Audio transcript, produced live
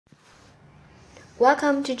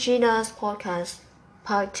Welcome to Gina's podcast,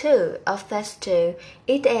 part 2 of Fest 2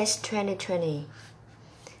 ETS 2020.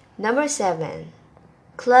 Number 7.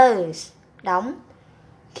 Close, đóng.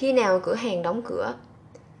 Khi nào cửa hàng đóng cửa?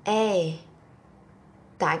 A.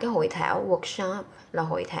 Tại cái hội thảo workshop là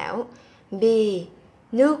hội thảo. B.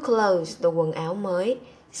 New clothes là quần áo mới.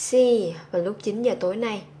 C. Vào lúc 9 giờ tối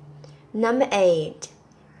nay. Number 8.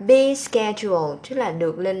 Be scheduled, tức là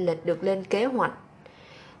được lên lịch, được lên kế hoạch.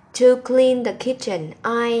 To clean the kitchen,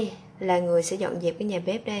 ai là người sẽ dọn dẹp cái nhà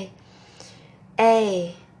bếp đây? A.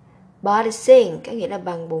 By the sink, có nghĩa là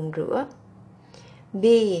bằng bồn rửa. B.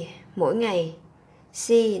 Mỗi ngày. C.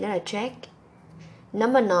 Đó là check.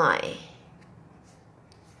 Number 9.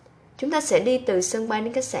 Chúng ta sẽ đi từ sân bay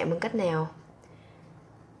đến khách sạn bằng cách nào?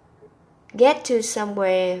 Get to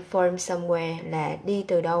somewhere from somewhere là đi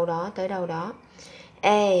từ đâu đó tới đâu đó.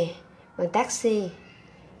 A. Bằng taxi.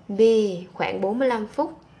 B. Khoảng 45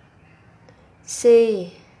 phút. C.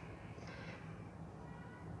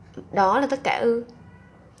 Đó là tất cả ư?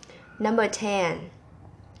 Number 10.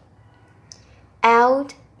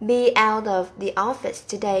 Be out of the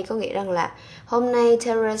office today có nghĩa rằng là hôm nay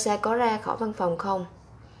Teresa có ra khỏi văn phòng không?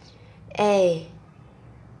 A.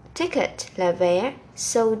 Ticket là vé.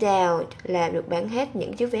 Sold out là được bán hết,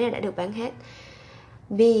 những chiếc vé này đã được bán hết.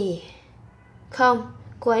 B. Không,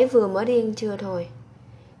 cô ấy vừa mới đi ăn trưa thôi.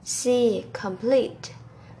 C. Complete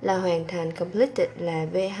là hoàn thành. Completed là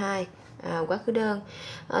V2, quá khứ đơn.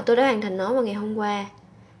 Tôi đã hoàn thành nó vào ngày hôm qua.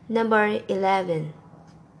 Number 11.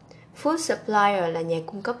 Food supplier là nhà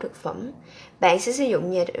cung cấp thực phẩm. Bạn sẽ sử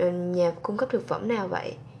dụng nhà cung cấp thực phẩm nào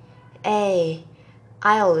vậy? A.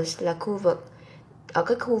 Aisles là khu vực, ở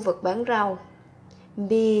cái khu vực bán rau.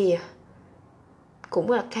 B.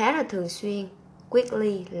 Cũng là khá là thường xuyên.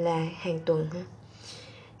 Weekly là hàng tuần ha.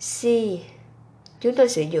 C. Chúng tôi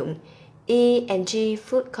sử dụng E&G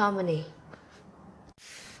Food Company.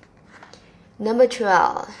 Number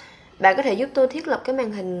 12. Bạn có thể giúp tôi thiết lập cái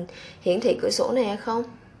màn hình hiển thị cửa sổ này hay không?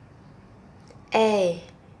 A.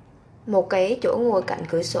 Một cái chỗ ngồi cạnh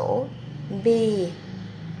cửa sổ. B.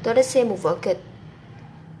 Tôi đã xem một vở kịch.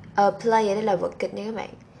 A play ở đây là vở kịch nha các bạn.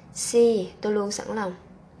 C. Tôi luôn sẵn lòng.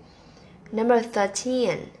 Number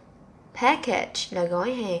 13. Package là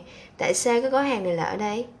gói hàng. Tại sao cái gói hàng này là ở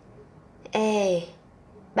đây? A.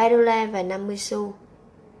 $3 và 50 xu.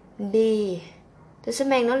 B. Tôi sẽ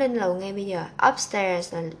mang nó lên lầu ngay bây giờ.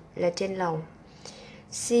 Upstairs là trên lầu.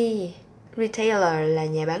 C. Retailer là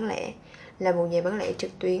nhà bán lẻ, là một nhà bán lẻ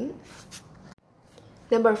trực tuyến.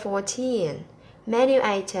 Number 14. Menu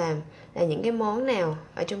item là những cái món nào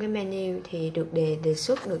ở trong cái menu thì được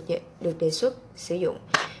đề xuất sử dụng.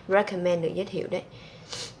 Recommend được giới thiệu đấy.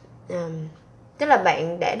 Tức là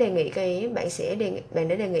bạn đã đề nghị bạn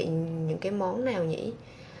đã đề nghị những cái món nào nhỉ?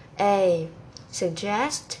 A.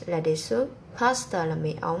 Suggest là đề xuất. Poster là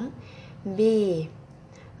mì ống. B.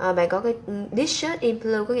 Bạn có cái t-shirt in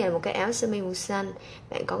blue có nghĩa là một cái áo sơ mi màu xanh.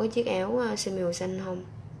 Bạn có cái chiếc áo sơ mi màu xanh không?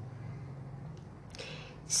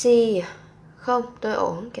 C. Không, tôi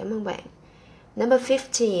ổn, cảm ơn bạn. Number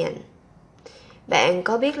 15. Bạn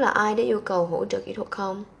có biết là ai đã yêu cầu hỗ trợ kỹ thuật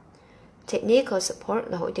không? Technical support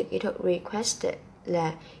là hỗ trợ kỹ thuật. Requested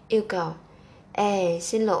là yêu cầu. A.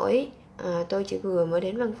 Xin lỗi, tôi chỉ vừa mới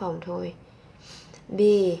đến văn phòng thôi. B.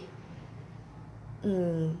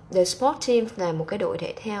 The sport team là một cái đội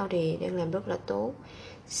thể thao thì đang làm rất là tốt.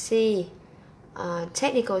 C.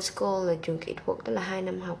 Technical school là trường kỹ thuật, tức là 2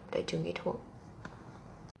 năm học tại trường kỹ thuật.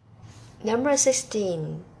 Number 16.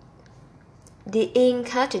 The ink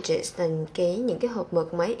cartridges là những cái hộp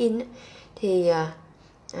mực máy in. Thì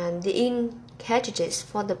the ink cartridges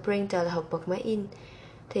for the printer là hộp mực máy in.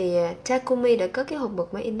 Thì Takumi đã có cái hộp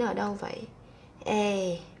mực máy in đó ở đâu vậy? A.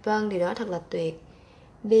 Vâng, điều đó thật là tuyệt.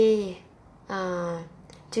 B.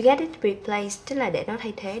 To get it replaced, tức là để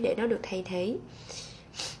nó được thay thế.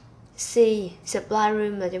 C. Supply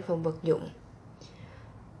room là trong phòng vật dụng.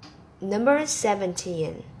 Number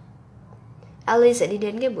 17. Ali sẽ đi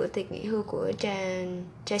đến cái bữa tiệc nghỉ hưu của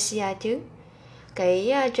Tricia chứ.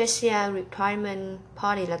 Cái Tricia retirement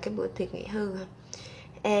party là cái bữa tiệc nghỉ hưu ha.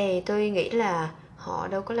 A. Tôi nghĩ là họ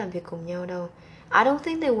đâu có làm việc cùng nhau đâu. I don't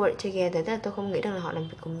think they work together, tức là tôi không nghĩ rằng là họ làm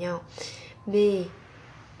việc cùng nhau. B.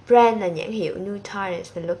 Brand là nhãn hiệu. New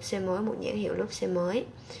tires là lốp xe mới, một nhãn hiệu lốp xe mới.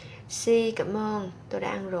 C. Cảm ơn, tôi đã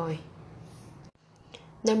ăn rồi.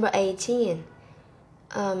 Number 18.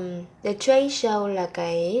 The trade show là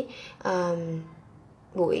cái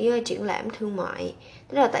buổi triển lãm thương mại.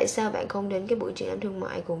 Tức là tại sao bạn không đến cái buổi triển lãm thương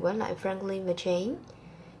mại cùng với lại Franklin và Jane?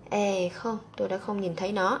 A. Không, tôi đã không nhìn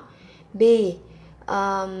thấy nó. B.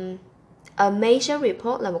 A major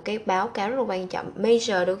report là một cái báo cáo rất là quan trọng.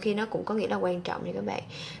 Major đôi khi nó cũng có nghĩa là quan trọng nha các bạn.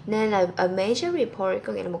 Nên là a major report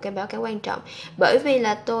có nghĩa là một cái báo cáo quan trọng. Bởi vì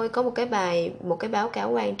là tôi có một cái báo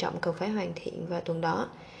cáo quan trọng cần phải hoàn thiện vào tuần đó.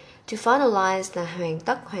 To finalize là hoàn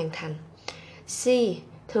tất, hoàn thành. C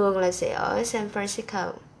thường là sẽ ở San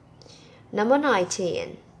Francisco. Number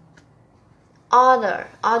 19.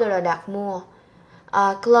 Order là đặt mua.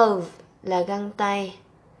 Glove là găng tay.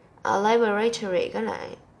 Laboratory có là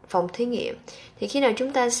phòng thí nghiệm. Thì khi nào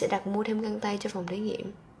chúng ta sẽ đặt mua thêm găng tay cho phòng thí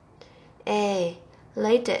nghiệm? A.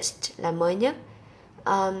 Latest là mới nhất.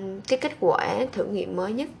 Cái kết quả thử nghiệm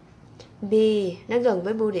mới nhất. B. Nó gần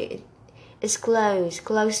với bưu điện. It's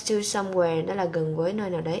close to somewhere, nó là gần với nơi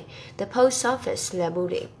nào đấy. The post office là bưu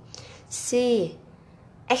điện. C.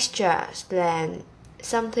 Extra là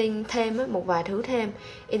something thêm, một vài thứ thêm.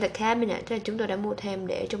 In the cabinet, tức là chúng tôi đã mua thêm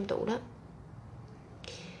để trong tủ đó.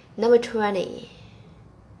 Number 20.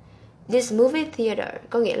 This movie theater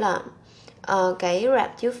có nghĩa là cái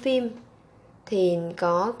rạp chiếu phim thì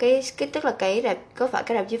có cái tức là cái rạp, có phải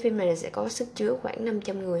cái rạp chiếu phim này sẽ có sức chứa khoảng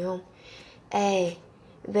 500 người không? A.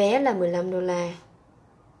 Vé là $15.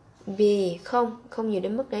 B. Không nhiều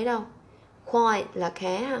đến mức đấy đâu. Quite là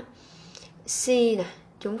khá ha. C nè,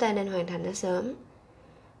 chúng ta nên hoàn thành nó sớm.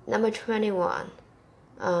 Number 21.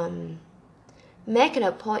 Make an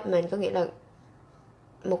appointment có nghĩa là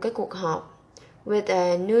một cái cuộc họp. With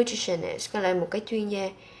a nutritionist, có là một cái chuyên gia.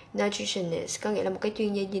 Nutritionist có nghĩa là một cái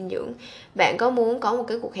chuyên gia dinh dưỡng. Bạn có muốn có một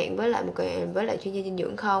cái cuộc hẹn với lại chuyên gia dinh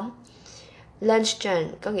dưỡng không? Lunchtime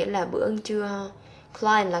có nghĩa là bữa ăn trưa.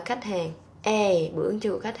 Client là khách hàng. A. Bữa ăn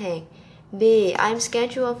trưa của khách hàng. B. I'm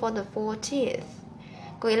scheduled for the 40th.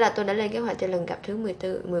 Có nghĩa là tôi đã lên kế hoạch cho lần gặp thứ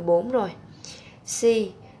 14 rồi. C.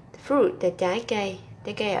 Fruit là trái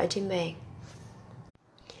cây ở trên bàn.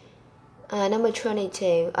 Number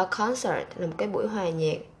 22. A concert là một cái buổi hòa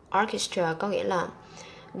nhạc. Orchestra có nghĩa là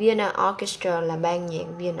Vienna Orchestra là ban nhạc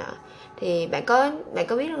Vienna. Thì bạn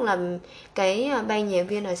có biết rằng là cái ban nhạc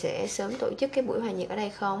Vienna sẽ sớm tổ chức cái buổi hòa nhạc ở đây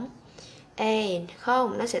không? A.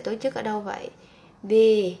 Không, nó sẽ tổ chức ở đâu vậy? B.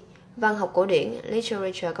 Văn học cổ điển.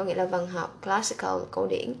 Literature có nghĩa là văn học. Classical cổ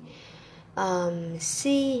điển. C.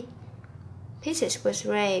 Pieces was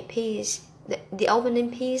rare. Piece, the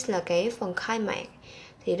opening piece là cái phần khai mạc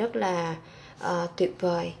thì rất là tuyệt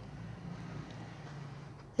vời.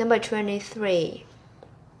 Number 23.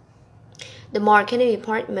 The marketing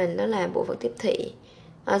department đó là bộ phận tiếp thị.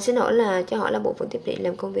 Xin lỗi là cho hỏi là bộ phận tiếp thị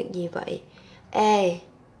làm công việc gì vậy? A.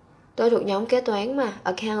 Tôi thuộc nhóm kế toán mà.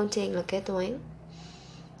 Accounting là kế toán,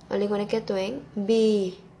 liên quan đến kế toán. B.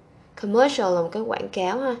 Commercial là một cái quảng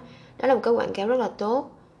cáo ha. Đó là một cái quảng cáo rất là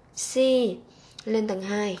tốt. C. Lên tầng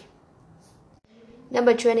 2.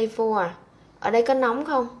 Number 24. Ở đây có nóng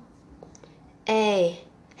không? A.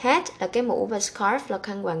 Hat là cái mũ và scarf là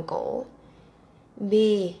khăn quàng cổ. B.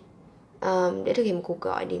 Để thực hiện một cuộc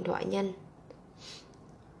gọi điện thoại nhanh.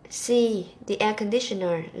 C. The air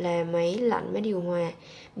conditioner là máy lạnh, máy điều hòa.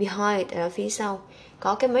 Behind là ở phía sau.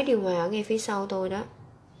 Có cái máy điều hòa ở ngay phía sau tôi đó.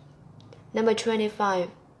 Number 25.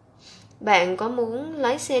 Bạn có muốn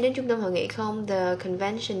lái xe đến trung tâm hội nghị không? The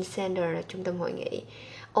convention center là trung tâm hội nghị.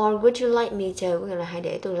 Or would you like me to? Có nghĩa là hãy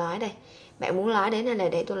để tôi lái đây. Bạn muốn lái đến hay là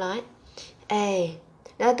để tôi lái? A.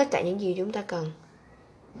 Đó là tất cả những gì chúng ta cần.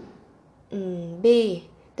 B.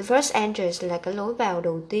 The first entrance là cái lối vào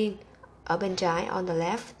đầu tiên ở bên trái, on the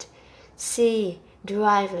left. C.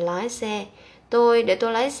 Drive là lái xe. Để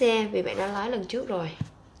tôi lái xe vì bạn đã lái lần trước rồi.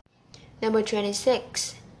 Number 26.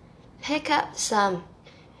 Pick up some.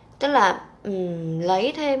 Tức là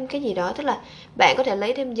lấy thêm cái gì đó. Tức là bạn có thể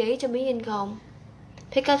lấy thêm giấy cho máy in không?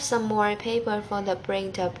 Pick up some more paper for the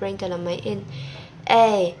printer. Printer là máy in.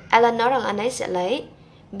 A. Alan nói rằng anh ấy sẽ lấy.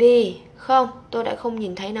 B. Không, tôi đã không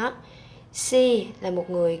nhìn thấy nó. C. Là một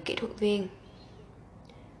người kỹ thuật viên.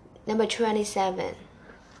 Number 27.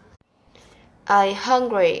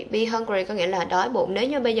 Hungry. Be hungry có nghĩa là đói bụng. Nếu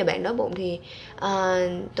như bây giờ bạn đói bụng thì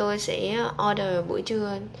tôi sẽ order buổi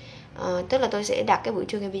trưa. Tức là tôi sẽ đặt cái buổi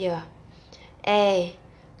trưa ngay bây giờ. A.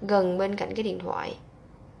 Gần bên cạnh cái điện thoại.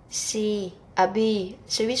 B.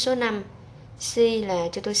 Suy viết số 5. C là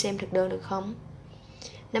cho tôi xem thực đơn được không?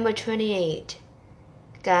 Number 28.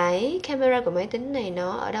 Cái camera của máy tính này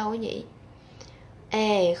nó ở đâu nhỉ?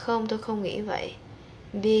 A. Không, tôi không nghĩ vậy.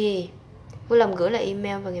 B. Vui lòng gửi lại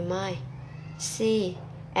email vào ngày mai. C.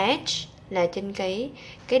 Edge là trên cái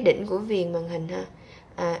đỉnh của viền màn hình ha.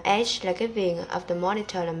 Edge là cái viền of the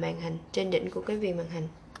monitor là màn hình, trên đỉnh của cái viền màn hình.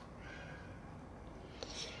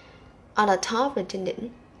 On the top là trên đỉnh.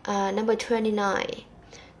 Number 29.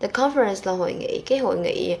 The conference là hội nghị. Cái hội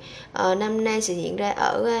nghị năm nay sẽ diễn ra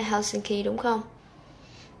ở Helsinki đúng không?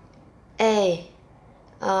 A.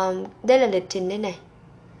 Đây là lịch trình đây này.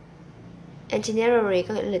 Itinerary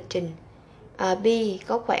có nghĩa là lịch trình. B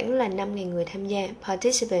có khoảng là 5.000 người tham gia.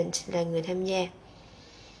 Participant là người tham gia.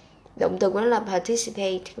 Động từ của nó là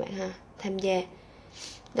participate các bạn ha, tham gia.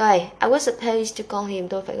 Rồi, I was supposed to con hiền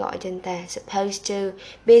tôi phải gọi cho anh ta. Supposed to,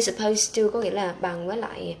 be supposed to có nghĩa là bằng với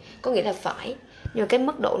lại, có nghĩa là phải. Nhưng mà cái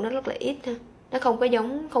mức độ nó rất là ít ha. Nó không có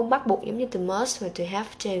giống, không bắt buộc giống như to must và to have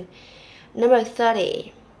to. Number 30.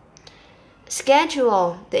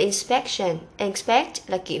 Schedule the inspection. Inspect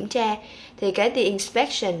là kiểm tra. Thì cái the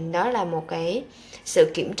inspection đó là một cái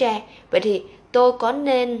sự kiểm tra. Vậy thì tôi có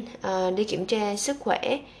nên đi kiểm tra sức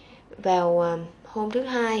khỏe vào hôm thứ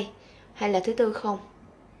hai hay là thứ tư không?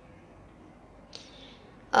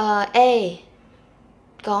 A.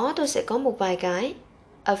 Có, tôi sẽ có một vài cái.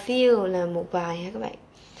 A few là một vài ha các bạn.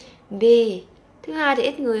 B. Thứ hai thì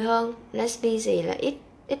ít người hơn. Less busy là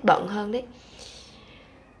ít bận hơn đấy.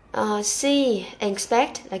 C.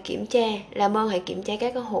 Inspect là kiểm tra. Làm ơn hãy kiểm tra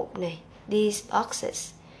các cái hộp này. These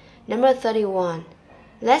boxes. Number 31.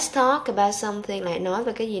 Let's talk about something. Lại nói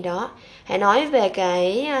về cái gì đó. Hãy nói về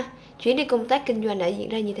cái chuyến đi công tác kinh doanh đã diễn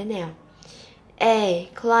ra như thế nào. A.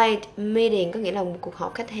 Client meeting có nghĩa là một cuộc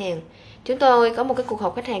họp khách hàng. Chúng tôi có một cái cuộc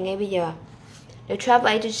họp khách hàng ngay bây giờ. The travel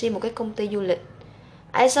agency, một cái công ty du lịch.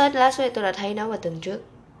 I saw it last week, tôi đã thấy nó vào tuần trước.